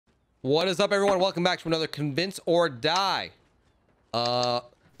What is up, everyone? Welcome back to another Convince or Die.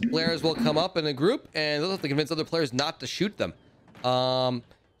 Players will come up in a group and they'll have to convince other players not to shoot them.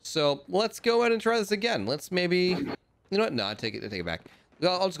 So let's go ahead and try this again. Let's maybe, you know what? No, I take it back.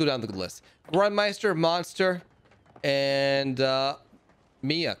 I'll just go down the list. Grunmeister, Monster, and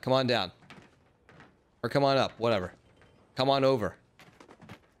Mia. Come on down, or come on up. Whatever. Come on over.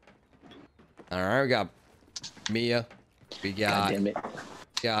 All right, we got Mia. We got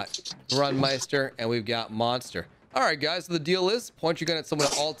Grunmeister, and we've got Monster. All right, guys, so the deal is point your gun at someone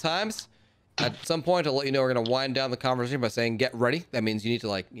at all times. At some point, I'll let you know we're going to wind down the conversation by saying get ready. That means you need to,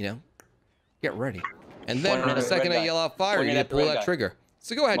 like, you know, get ready. And then in a second I yell out fire, you need to pull that trigger.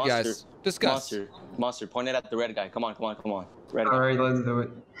 So go ahead, guys. Discuss. Monster, point it at the red guy. Come on. Red guy. All right, let's do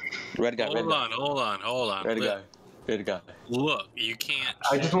it. Red guy. Hold on. Red guy. Look, you can't.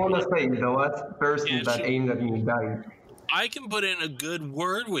 I just want to say the last person that aimed at me died. I can put in a good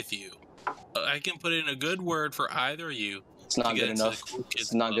word with you. I can put in a good word for either of you. It's not good enough.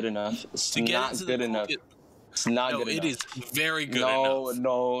 It's not good enough. It's not good enough. It's not good enough. It is very good No,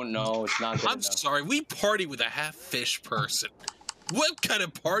 enough. it's not good enough. I'm sorry, we party with a half-fish person. What kind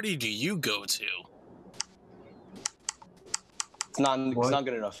of party do you go to? It's not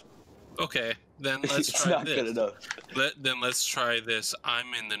good enough. Okay, then let's try it's not this. good enough. Then let's try this.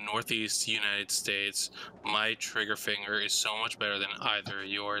 I'm in the Northeast United States. My trigger finger is so much better than either of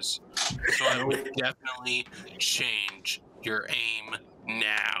yours. So I would definitely change your aim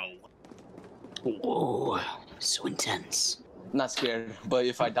now. Whoa, so intense. I'm not scared, but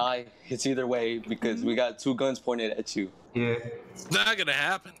if I die, it's either way because we got two guns pointed at you. Yeah. It's not gonna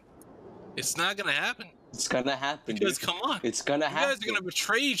happen. It's not gonna happen. It's gonna happen. Because dude. come on, it's gonna happen. You guys are gonna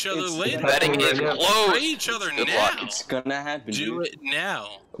betray each other later. Betting is close. Betray each other now. It's gonna happen. Do it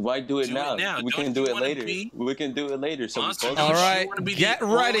now. Why do it now? We can do it later. We can do it later. So Monster, all right, get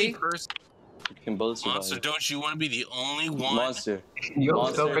ready. We can both survive. Monster, don't you want to be the only one? Monster.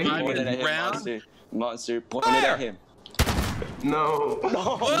 Monster, point it at him. Monster, point it at him. No.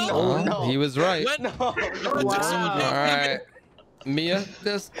 No. He was right. No. All right. Mia,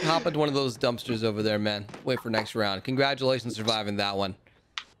 just hop into one of those dumpsters over there, man. Wait for next round. Congratulations surviving that one.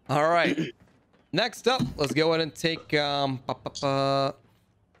 All right. Next up, let's go ahead and take AJ,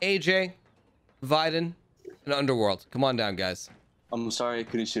 Viden, and Underworld. Come on down, guys. I'm sorry I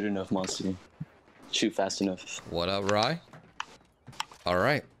couldn't shoot enough, Monster. Shoot fast enough. What up, Rye? All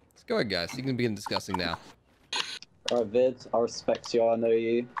right. Let's go ahead, guys. You can begin discussing now. Alright, Vid, I respect you, I know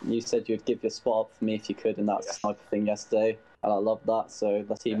you. You said you'd give your spot up for me if you could in that sniper thing yesterday. And I love that, so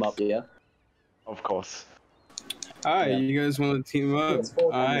let's team up, yeah? Of course. Alright, you guys want to team up?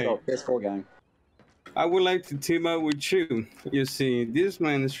 Alright. PS4 gang. I would like to team up with you. You see, this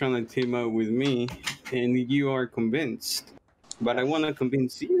man is trying to team up with me, and you are convinced. But I want to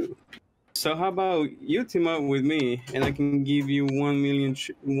convince you. So how about you team up with me, and I can give you 1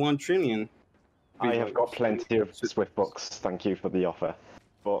 trillion. I have got plenty of Swift books, thank you for the offer.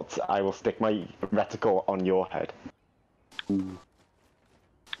 But I will stick my reticle on your head.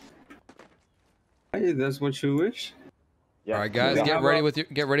 Hey, that's what you wish? Yeah. All right, guys, get ready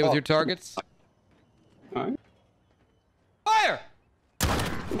with your targets. All right. Fire!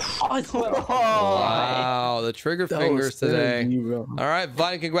 Wow, the trigger fingers today. All right,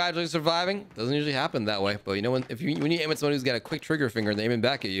 Vine, congratulations on surviving. Doesn't usually happen that way, but you know when you aim at someone who's got a quick trigger finger and they aim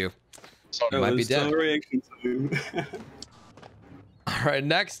back at you, you might be dead. All right,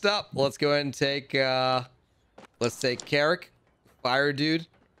 next up, let's go ahead and take let's take Carrick, Fire Dude,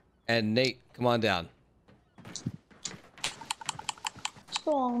 and Nate. Come on down. What's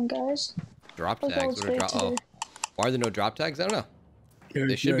going on, guys? Drop tags. Oh, why are there no drop tags? I don't know.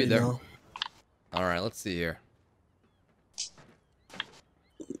 They should be there. All right, let's see here.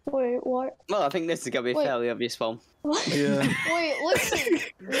 Wait, what? Well, I think this is gonna be a fairly obvious one. Yeah. Wait, listen.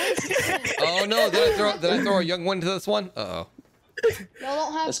 Oh no! Did I throw a young one to this one? Uh-oh. Y'all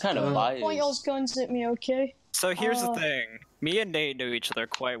don't have That's kind of biased. point y'all's guns at me, okay? So here's the thing. Me and Nate know each other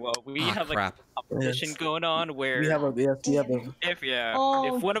quite well. We have like a competition going on where if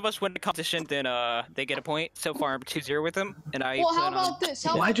one of us win the competition, then they get a point. So far I'm 2-0 with them, and I. Well, how about this?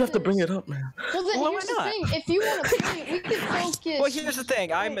 Why'd you have to bring it up, man? Well, then here's the thing. If you want to play, we can focus. Well, here's the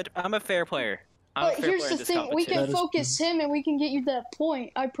thing. I'm a fair player. But here's the thing. We can focus him, and we can get you that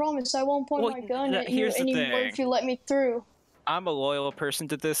point. I promise. I won't point my gun at you anymore if you let me through. I'm a loyal person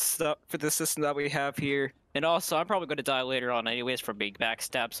to this stuff, for this system that we have here. And also, I'm probably going to die later on anyways for being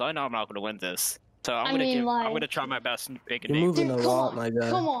backstabbed, so I know I'm not going to win this. So I'm going to try my best and make a name. You're moving a lot, my guy.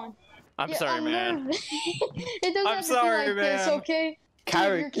 Come on. I'm sorry, man. It doesn't have to be like this, okay?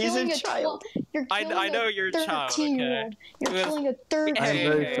 Carrick, he's a child. I know you're a child. Okay. You're killing a 13-year-old. I'm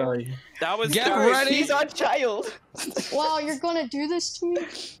very sorry. That was Get Carrick. ready. He's our child. Wow, you're gonna do this to me?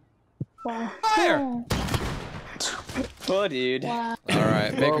 Wow. Fire! Oh, dude. Wow. All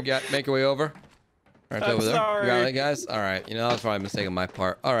right, make your way over. All right, I'm over there. sorry. You got it, guys. All right, you know that was probably a mistake on my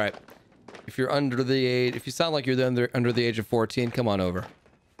part. All right, if you're under the age, if you sound like you're under the age of 14, come on over.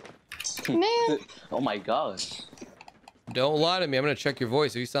 Man. Oh my god. Don't lie to me. I'm gonna check your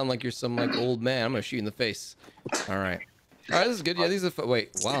voice. If you sound like you're some like old man, I'm gonna shoot you in the face. All right. All right, this is good. Yeah, these are. Wait,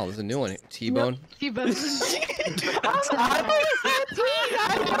 wow, there's a new one. T-bone. T-bone.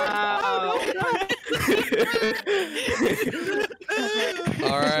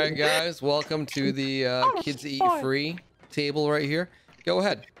 All right, guys, welcome to the kids eat free table right here. Go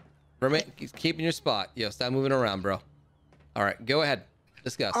ahead. Remain, keep in your spot. Yo, stop moving around, bro. All right, go ahead.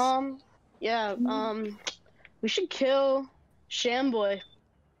 Discuss. Yeah, we should kill Shamboy.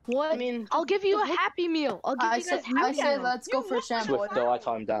 What? I mean, I'll give you a Happy Meal. I'll give you guys Happy I say Meal. let's go for Shamboy. Swiftor, I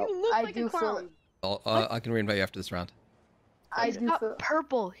timed out. You look I like do a clown. I can reinvite you after this round. I He's do got feel.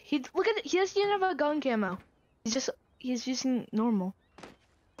 purple. Look at it. He doesn't even have a gun camo. He's using normal.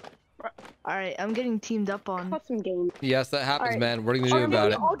 All right, I'm getting teamed up on. Custom game. Yes, that happens, All right. man. What are you gonna do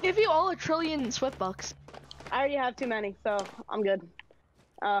about it? I'll give you all 1 trillion Swiftbucks. I already have too many, so I'm good.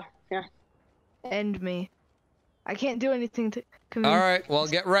 Yeah. And me. I can't do anything to convince. All right, well,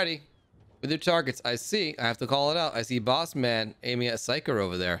 get ready with your targets. I have to call it out. I see Boss Man aiming at Psyker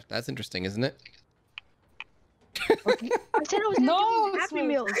over there. That's interesting, isn't it? I said I was gonna give you Happy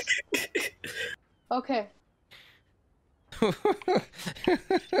Meals. Okay.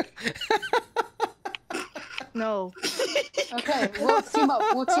 No. Okay, we'll team up.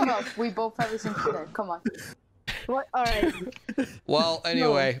 We'll team up. We both have this in today. Come on. What? All right. Well,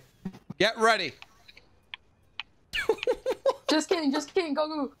 anyway, get ready. Just kidding. Just kidding. Go,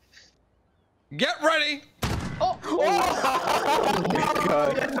 go. Get ready. Oh.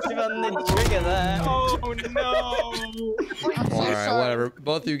 On the trigger there. Oh no! All right, whatever.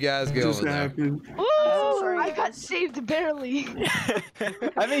 Both of you guys go over there. Ooh, sorry, I got guys. saved barely.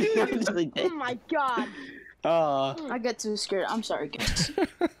 I mean, you actually Oh did. my god. I get too scared. I'm sorry, guys.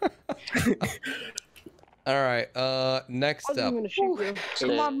 All right, next I'm up. gonna shoot you.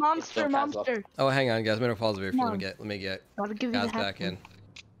 Come on, monster. Oh, hang on, guys. I'm gonna pause here. Come Let on. me get Gotta give you guys the back Happy in.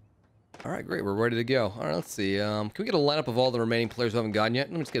 All right, great. We're ready to go. All right, let's see. Can we get a lineup of all the remaining players who haven't gone yet?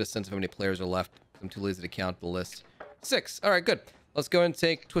 Let me just get a sense of how many players are left. I'm too lazy to count the list. 6. All right, good. Let's go and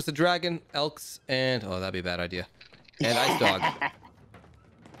take Twisted Dragon, Elks, and that'd be a bad idea. And Ice Dog.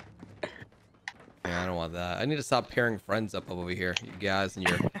 Yeah, I don't want that. I need to stop pairing friends up over here, you guys and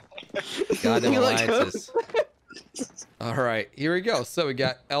your goddamn alliances. All right, here we go. So we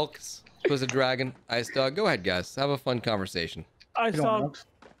got Elks, Twisted Dragon, Ice Dog. Go ahead, guys. Have a fun conversation. Ice Dog.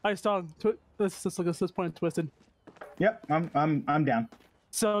 Let's this point Twisted. Yep, I'm down.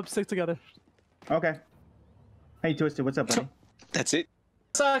 So stick together. Okay. Hey Twisted, what's up, buddy? That's it.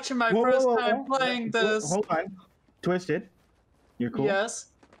 It's actually my first time playing this. Hold on. Twisted, you're cool? Yes.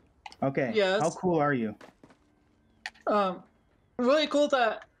 Okay. Yes. How cool are you? Really cool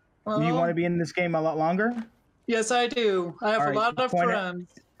that. Do you want to be in this game a lot longer? Yes, I do. I have a lot of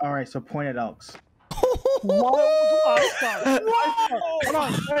friends. All right, so point at Elks. Whoa! Ice Dog. Hold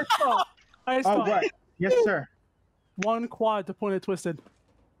on. Ice Dog. Ice Dog. Oh, right. Yes, sir. 1 quad to point at Twisted.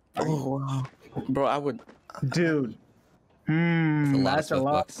 Oh wow, bro, I would. Dude. That's a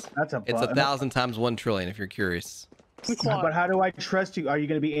lot. That's a. It's 1,000 times 1 trillion. If you're curious. But how do I trust you? Are you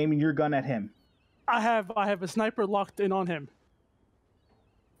going to be aiming your gun at him? I have a sniper locked in on him.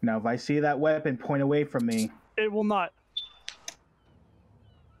 Now, if I see that weapon, point away from me. It will not.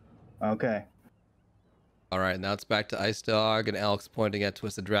 Okay. All right, now it's back to Ice Dog and Elks pointing at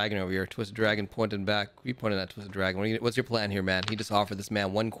Twisted Dragon over here. Twisted Dragon pointing back. We pointed at Twisted Dragon. What's your plan here, man? He just offered this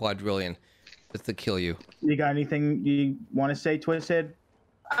man 1 quadrillion just to kill you. You got anything you want to say, Twisted?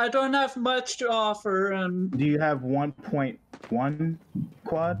 I don't have much to offer. Do you have 1.1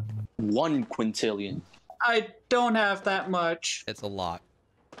 quad? 1 quintillion. I don't have that much. It's a lot.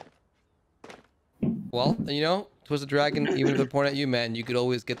 Well, you know, Twisted Dragon, even if they point at you, man, you could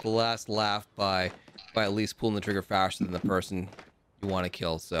always get the last laugh by at least pulling the trigger faster than the person you want to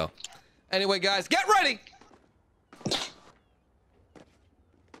kill. So, anyway, guys, get ready!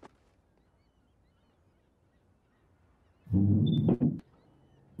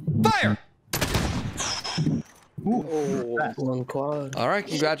 Fire! Ooh, 1 quad. All right,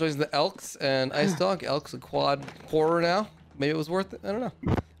 congratulations to Elks and Ice Dog. Elks a quad horror now. Maybe it was worth it. I don't know.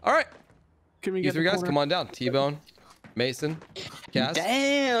 All right. Can we You get three the guys, corner? come on down. T-Bone, Mason, Cass.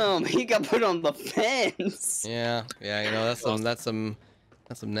 Damn, he got put on the fence. Yeah, you know that's some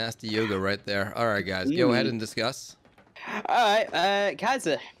That's some nasty yoga right there. All right, guys, go ahead and discuss. All right,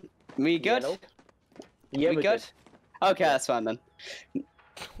 Kaiser, we good? Yeah, we good? Okay, that's fine then.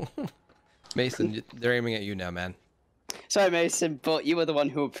 Mason, they're aiming at you now, man. Sorry, Mason, but you were the one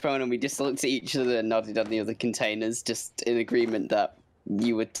who were prone, and we just looked at each other and nodded on the other containers, just in agreement that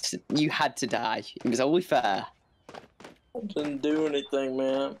you had to die. It was only fair. I didn't do anything,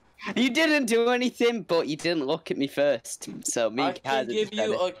 man. You didn't do anything, but you didn't look at me first. So me and I can give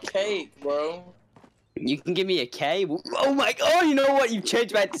you a cake, bro. You can give me a K? Oh my god, you know what? You've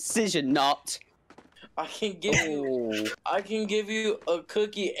changed my decision, not. I can give you a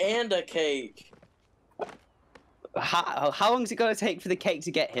cookie and a cake. How long is it going to take for the cake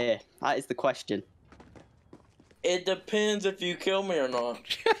to get here? That is the question. It depends if you kill me or not.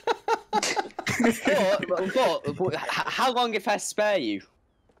 but how long if I spare you?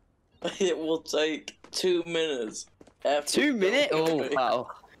 It will take 2 minutes. 2 minutes? Oh,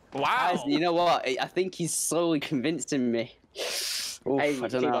 wow. Wow. Guys, you know what? I think he's slowly convincing me. Oof, Hey, I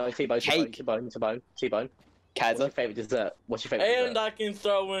don't know. T-Bone. Kaiser, what's your favourite dessert? What's your favourite And I can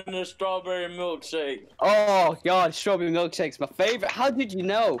throw in a strawberry milkshake. Oh, God, strawberry milkshake's my favourite. How did you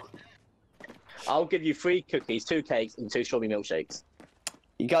know? I'll give you 3 cookies, 2 cakes, and 2 strawberry milkshakes.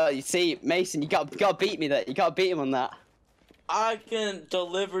 You see, Mason, you gotta beat me there. You gotta beat him on that. I can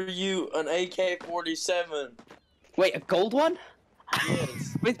deliver you an AK-47. Wait, a gold one?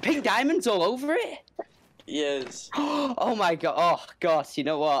 Yes. With pink diamonds all over it? Yes. Oh my god. Oh god, you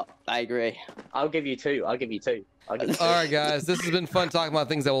know what? I agree. I'll give you 2. I'll give you 2. All right, guys, this has been fun talking about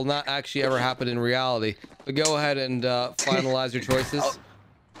things that will not actually ever happen in reality. But go ahead and finalize your choices.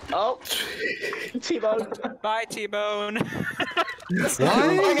 Oh, T-Bone. Bye, T-Bone. Why?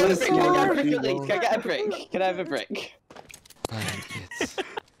 Can I get a brick? Can I have a brick?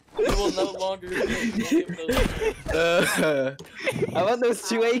 You will no longer get I want those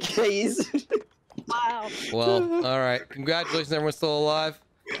 2 AKs. Wow. Well, all right. Congratulations, everyone's still alive.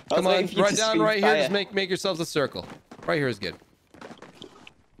 Come was on, waiting for you right to down speak right here. fire. Just make yourselves a circle. Right here is good.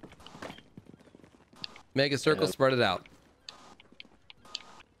 Make a circle, spread it out.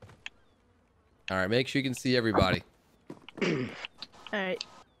 All right, make sure you can see everybody. Alright.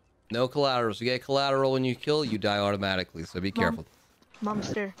 No collaterals. You get collateral when you kill, you die automatically. So be careful.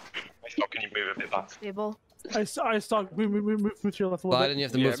 Monster. Can you move a bit back? Stable. I saw. Move to your left a little Biden, bit. you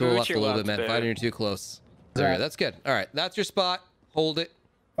have to move to the left a little bit, man. Biden, you're too close. There, that's good. All right, that's your spot. Hold it.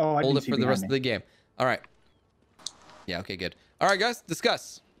 Oh, I Hold didn't it see for the rest behind of the game. All right. Yeah. Okay. Good. All right, guys.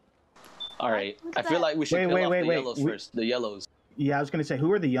 Discuss. All right. I feel like we should kill off the yellows first. The yellows. Yeah, I was gonna say,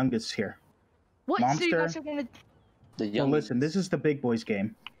 who are the youngest here? What? So you Monster. guys are gonna... Well, listen, this is the big boys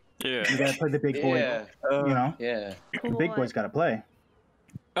game. Yeah. You gotta play the big boy. You know. Yeah. The big boys gotta play.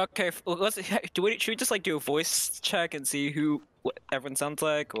 Okay, let's. Should we just like do a voice check and see what everyone sounds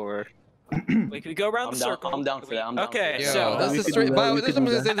like, or like we go around the circle? I'm down for that. I'm down okay, for that. so this is straight. By the way, this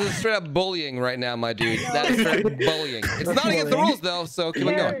is straight up bullying right now, my dude. That is straight bullying. It's not against the rules though, so keep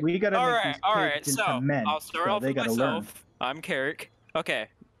it going. We gotta all right. So men, I'll start off with myself. I'm Carrick. Okay,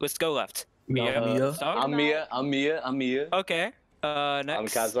 let's go left. Mia. I'm Mia. Okay.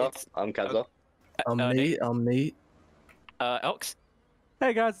 Next. I'm Kaza. I'm Nate. Elks.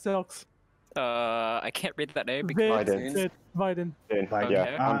 Hey guys, it's Elks. I can't read that name because Biden.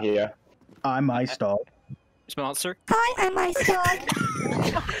 Okay. I'm here. I'm Ice Dog. It's Monster. Hi, I'm Ice Dog.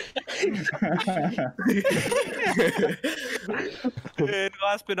 And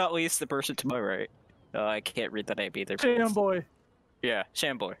last but not least, the person to my right. I can't read that name either. Shamboy. Yeah,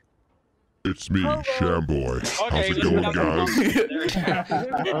 Shamboy. It's me, Shamboy. How's it going,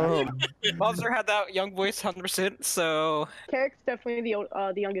 guys? Monster had that young voice 100%, so... Carrick's definitely the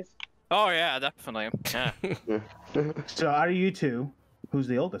youngest. Oh yeah, definitely. Yeah. So out of you two, who's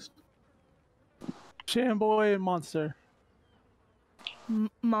the oldest? Shamboy and Monster.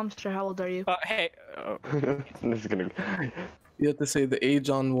 Monster, how old are you? Hey. This is gonna. You have to say the age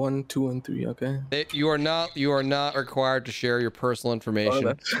on 1, 2, and 3. Okay. You are not required to share your personal information.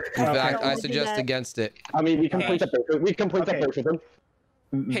 In fact, I suggest against it. I mean, we can point at both of them.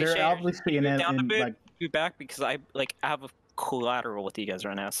 Hey, They're Shay, obviously in down a bit, like. Be back because I have a collateral with you guys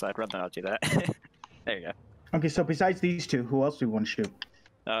right now, so I'd rather not do that. There you go. Okay, so besides these two, who else do you want to shoot?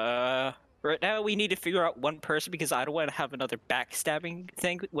 Right now we need to figure out one person because I don't want to have another backstabbing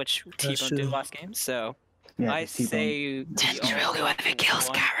thing, which T-Bone did last game. So Yeah, I say Just really whoever kills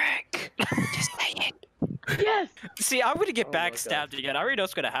Carrick. Just say it. Yes. See, I'm gonna get backstabbed again. I already know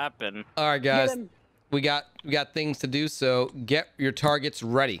what's gonna happen. All right, guys. We got things to do, so get your targets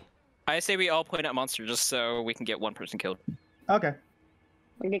ready. I say we all point at Monster just so we can get one person killed. Okay.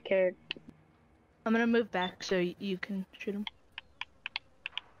 I get Carrick. I'm gonna move back so you can shoot him.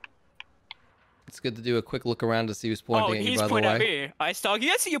 It's good to do a quick look around to see who's pointing at you, he's by the pointing way. at me. Ice Dog.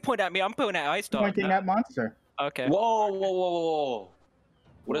 Yes, you point at me. I'm pointing at Ice Dog. Pointing at Monster. Okay. Whoa.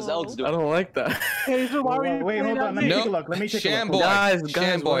 What does Elks do? I don't like that. Hazel, why were you Wait, hold on. Let me take a look. Let me take a look. Shamboy, Guys,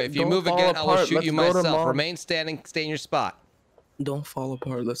 Shamboy, if you don't move fall again, I will apart. shoot you Let's go to myself. mom. Remain standing, stay in your spot. Don't fall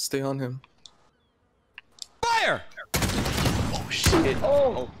apart. Let's stay on him. Fire! Oh shit!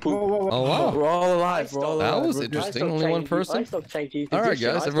 Oh wow! We're all alive. We're all alive. That was We're interesting. good. Only one person. All right,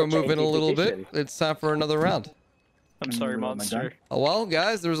 guys, everyone move in a little bit. It's time for another round. I'm sorry, Monster. Well,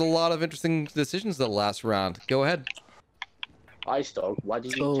 guys, there's a lot of interesting decisions that last round. Go ahead. Ice Dog, why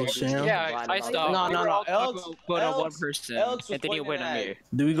did you change Sham? Yeah, Ice Dog. No. Elks vote on one person, Elks was and then you win on me.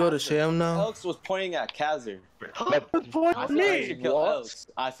 Do we go to Sham now? Elks was pointing at Kazir. Point I feel like you should kill Elks.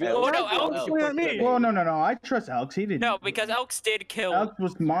 I feel like you should kill Elks. Point at me. Well, no. I trust Elks. He didn't. No, because Elks did kill. Elks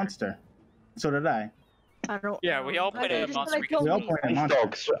was Monster. So did I. I don't. Yeah, we all put in Monster. We all pointed at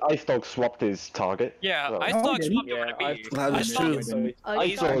Monster. Ice Dog swapped his target. Yeah, so. Ice Dog swapped over to me. That's true.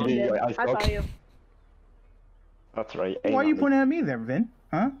 I saw you, Ice Dog. That's right. Why are you pointing at me there, Vin?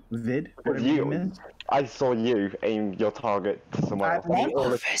 Huh? Vid? Whatever your name is. I saw you aim your target to somewhere else.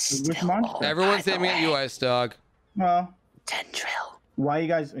 Which Monster? Everyone's aiming at you, Ice Dog. Well, why you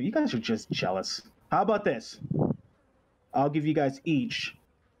guys are just jealous. How about this? I'll give you guys each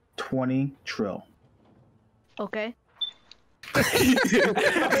 20 trill. Okay.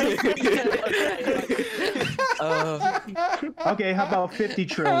 Okay, how about 50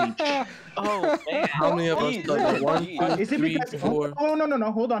 trill each? Oh, man. How many of us got one, two, Is it three, because? four? Oh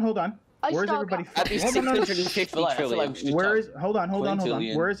no! Hold on. Where's everybody from? At least 650 trillion. Where's? Hold on.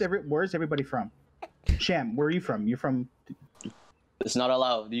 Quintillion. Where's everybody from? Sham, where are you from? You're from. It's not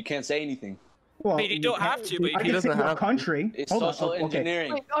allowed. You can't say anything. Well, I mean, you don't have to, but you I can say your country. It's Hold on. social Okay.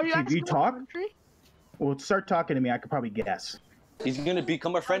 engineering. Wait, are you Do actually you talk? country? Well, start talking to me. I could probably guess. He's gonna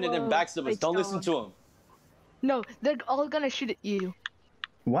become a friend and then backstab us. Don't listen to him. No, they're all gonna shoot at you.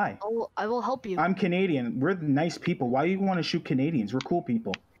 Why? I will help you. I'm Canadian. We're nice people. Why do you want to shoot Canadians? We're cool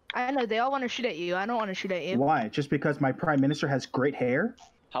people. I know they all want to shoot at you. I don't want to shoot at you. Why? Just because my prime minister has great hair?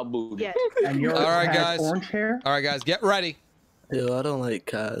 How booty? Yeah. And yours All right, has guys. orange hair? All right, guys, get ready. Yo, I don't like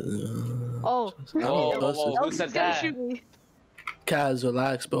Kaz. Oh. Who said that? Shoot me. Kaz,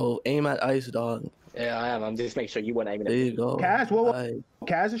 relax, bro. Aim at Ice Dog. Yeah, I am. I'm just making sure you weren't aiming at There me. you go. Kaz,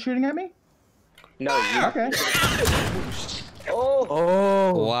 Kaz is shooting at me? No, you. Okay.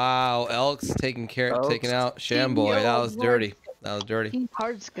 Oh. Wow, Elks taking out Shamboy. That was dirty. That was dirty.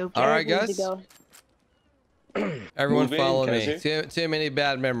 Hard scope. All right, guys. Everyone Move in, follow me. Kaiser. Too many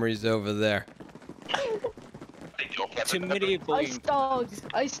bad memories over there. Too many bullying.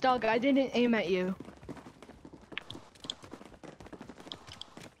 Ice Dog, I didn't aim at you.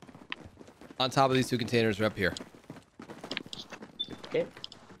 On top of these two containers are up here. Okay.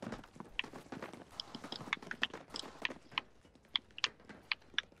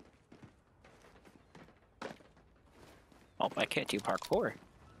 Oh, I can't do parkour.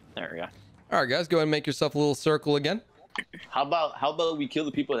 There we go. All right, guys, go ahead and make yourself a little circle again. How about we kill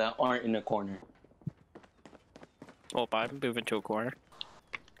the people that aren't in the corner? Oh, I'm moving to a corner.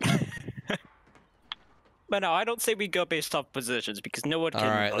 But no, I don't say we go based off positions because no one can. All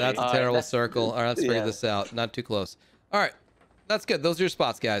right, that's a terrible circle. All right, let's figure this out. Not too close. All right, that's good. Those are your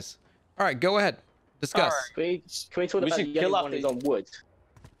spots, guys. All right, go ahead. Discuss. Can we talk about the yellow one is on wood?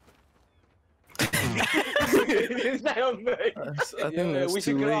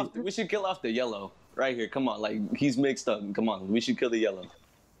 We should kill off the yellow right here. Come on, like he's mixed up. Come on, we should kill the yellow.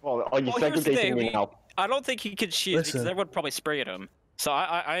 Well, are you Well, here's the segregating me thing, now? I don't think he could shoot because Listen. everyone probably sprayed him. So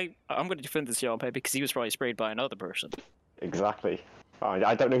I'm going to defend this yellow pay because he was probably sprayed by another person. Exactly.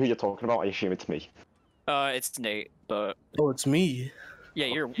 I don't know who you're talking about. I assume it's me. It's Nate, but Oh, it's me. yeah,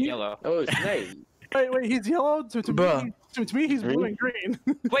 you're yellow. Oh, it's Nate. Wait, he's yellow? To Bruh. me, to me, he's blue and green.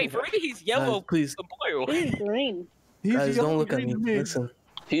 Wait, for me, he's yellow. Guys, please. The blue. He's green. He's Guys, yellow don't look at green me. to Listen.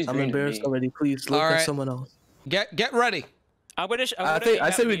 He's I'm green to embarrassed me. already. Please look All at right. someone else. Get ready. I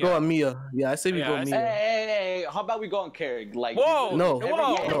say we go on Mia. Yeah, I say we Yeah, go I on say- Mia. Hey, how about we go on Carrick? Like, Whoa! No.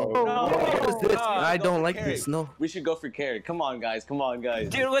 Whoa! What is this? I go don't for like Carrick. this. No. We should go for Carrick. Come on, guys. Come on, guys.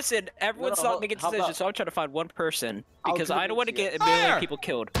 Dude, listen, everyone's No, not making how decisions, about- so I'm trying to find one person I'll because I don't want to convince get a million Fire! people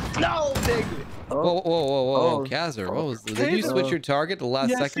killed. No, nigga. Whoa, Oh. Kazir. What was? Did you switch your target the last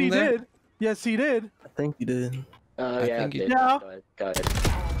Yes, second he there? did. Yes, he did. I think you did. Oh, I Yeah, think you- Yeah. Go ahead.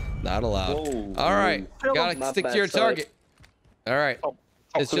 Not allowed. Whoa. All right, Kill gotta My stick to bad, your sorry. target. All right,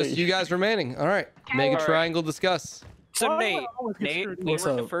 it's just you guys remaining. All right, make a Alright. triangle. Discuss. So Why Nate, would I always get Nate, screwed? we were What's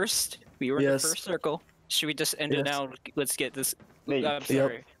in the up? first. We were in the Yes. first circle. Should we just end it Yes. now? Let's get this. Nate, I'm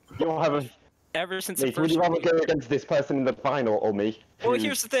sorry. you'll have a ever since Nate, the would first you rather week. go against this person in the final or me? Well,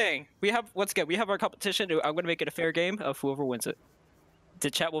 here's the thing. We have our competition. I'm gonna make it a fair game of whoever wins it. The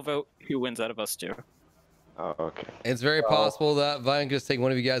chat will vote who wins out of us two. Oh, okay. It's very possible that Vine could just take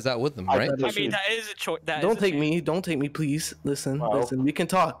one of you guys out with them, right? I mean, that is a choice. Don't take me. Don't take me, please. Listen, listen. We can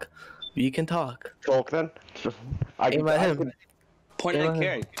talk. We can talk. Talk then. Aim at him. Point Aim at at him.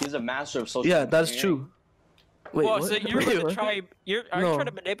 Carrick. He's a master of social. Yeah, that's engineering. true. Wait, well, what? so you're Wait, gonna what? try. Are you trying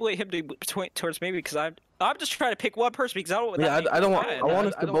to manipulate him to towards me because I'm just trying to pick one person because I don't. Yeah, I don't want. that I want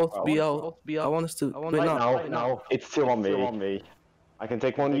us to both be out. I want us to. Wait, no. No, it's still on me. I can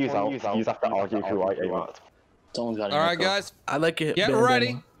take one use out. You have to argue who I aim at. Someone's got All right, guys. I like it. Get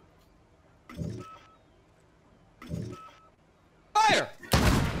ready. Fire!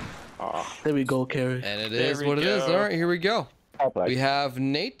 There we go, Carrick. And it is what it is. All right, here we go. We have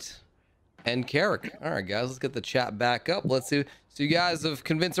Nate and Carrick. All right, guys, let's get the chat back up. Let's see. So you guys have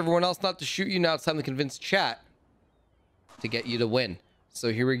convinced everyone else not to shoot you. Now it's time to convince chat to get you to win.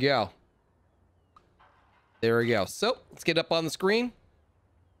 So here we go. There we go. So let's get up on the screen.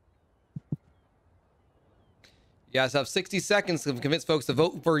 You guys have 60 seconds to convince folks to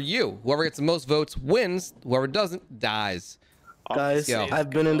vote for you. Whoever gets the most votes wins. Whoever doesn't dies. Guys, I've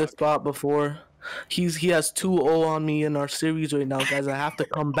been in this spot before. He has 2-0 on me in our series right now, guys. I have to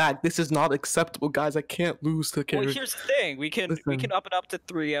come back. This is not acceptable, guys. I can't lose to Carrick. Well, here's the thing. We can up it up to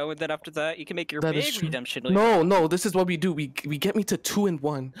 3-0, and then after that, you can make your That is big true. redemption. No, this is what we do. We get me to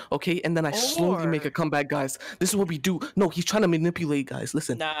 2-1, okay, and then I slowly make a comeback, guys. This is what we do. No, he's trying to manipulate, guys.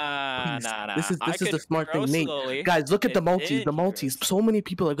 Listen, Nah. this is the smart thing, Nate. slowly. Guys, look at the It multis. did The multis. So many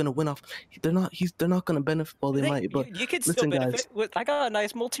people are gonna win off. They're not gonna benefit. Well, they might, but You can listen, still benefit. guys. With, I got a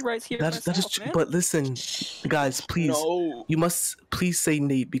nice multi right here. That is myself, true. man. But listen, guys, please, you must please say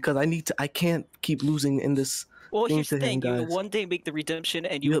Nate because I can't keep losing in this Well, thing here's to the him, thing. You guys. one day make the redemption,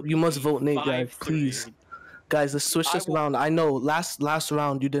 and You must vote Nate, guys. 5-3. Please, guys, let's switch this around. I know last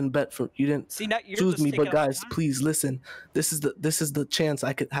round you didn't See, now you're choose just me, taking but guys, please listen. This is the chance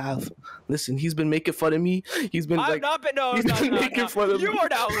I could have. Listen, he's been making fun of me. He's been I've not been. No, he's no, been no, making no. fun of You me. are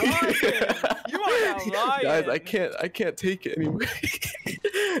now lying. You are now lying. Guys, I can't take it anymore.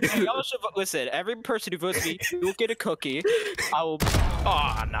 Y'all should listen. Every person who votes me, you'll get a cookie. I will.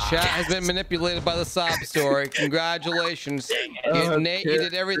 Oh, nah. Chat has been manipulated by the sob story. Congratulations, Nate. You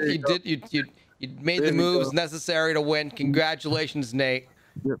did everything. You made the moves necessary to win. Congratulations, Nate.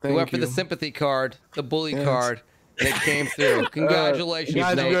 You went for the sympathy card, the bully card, and it came through. Congratulations,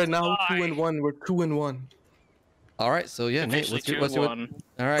 guys, Nate. we are now 2-1. We're 2-1. All right, so yeah, Nate, what's your all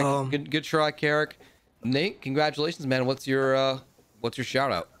right? Good try, Carrick. Nate, congratulations, man. What's your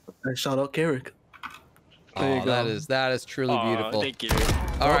shout out? I shout out Carrick. There you go. That is truly beautiful. Thank you.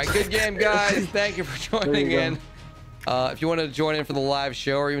 All right, good game, guys. Thank you for joining in. If you want to join in for the live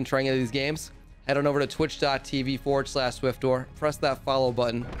show or even trying any of these games, head on over to twitch.tv/Swiftor. Press that follow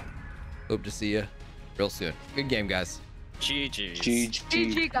button. Hope to see you real soon. Good game, guys.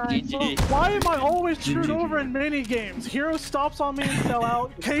 GG, guys. Why am I always screwed over in mini games? Hero stops on me and fell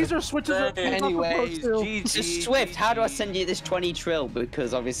out. Taser switches it. Just Swift, how do I send you this 20 trill?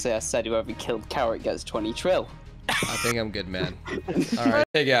 Because obviously I said whoever killed Carrot gets 20 trill. I think I'm good, man. All right.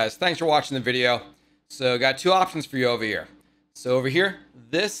 Hey, guys. Thanks for watching the video. So got two options for you over here. So over here,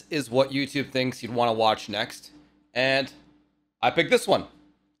 this is what YouTube thinks you'd want to watch next. And I picked this one.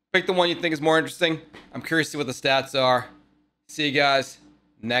 Pick the one you think is more interesting. I'm curious to see what the stats are. See you guys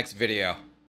next video.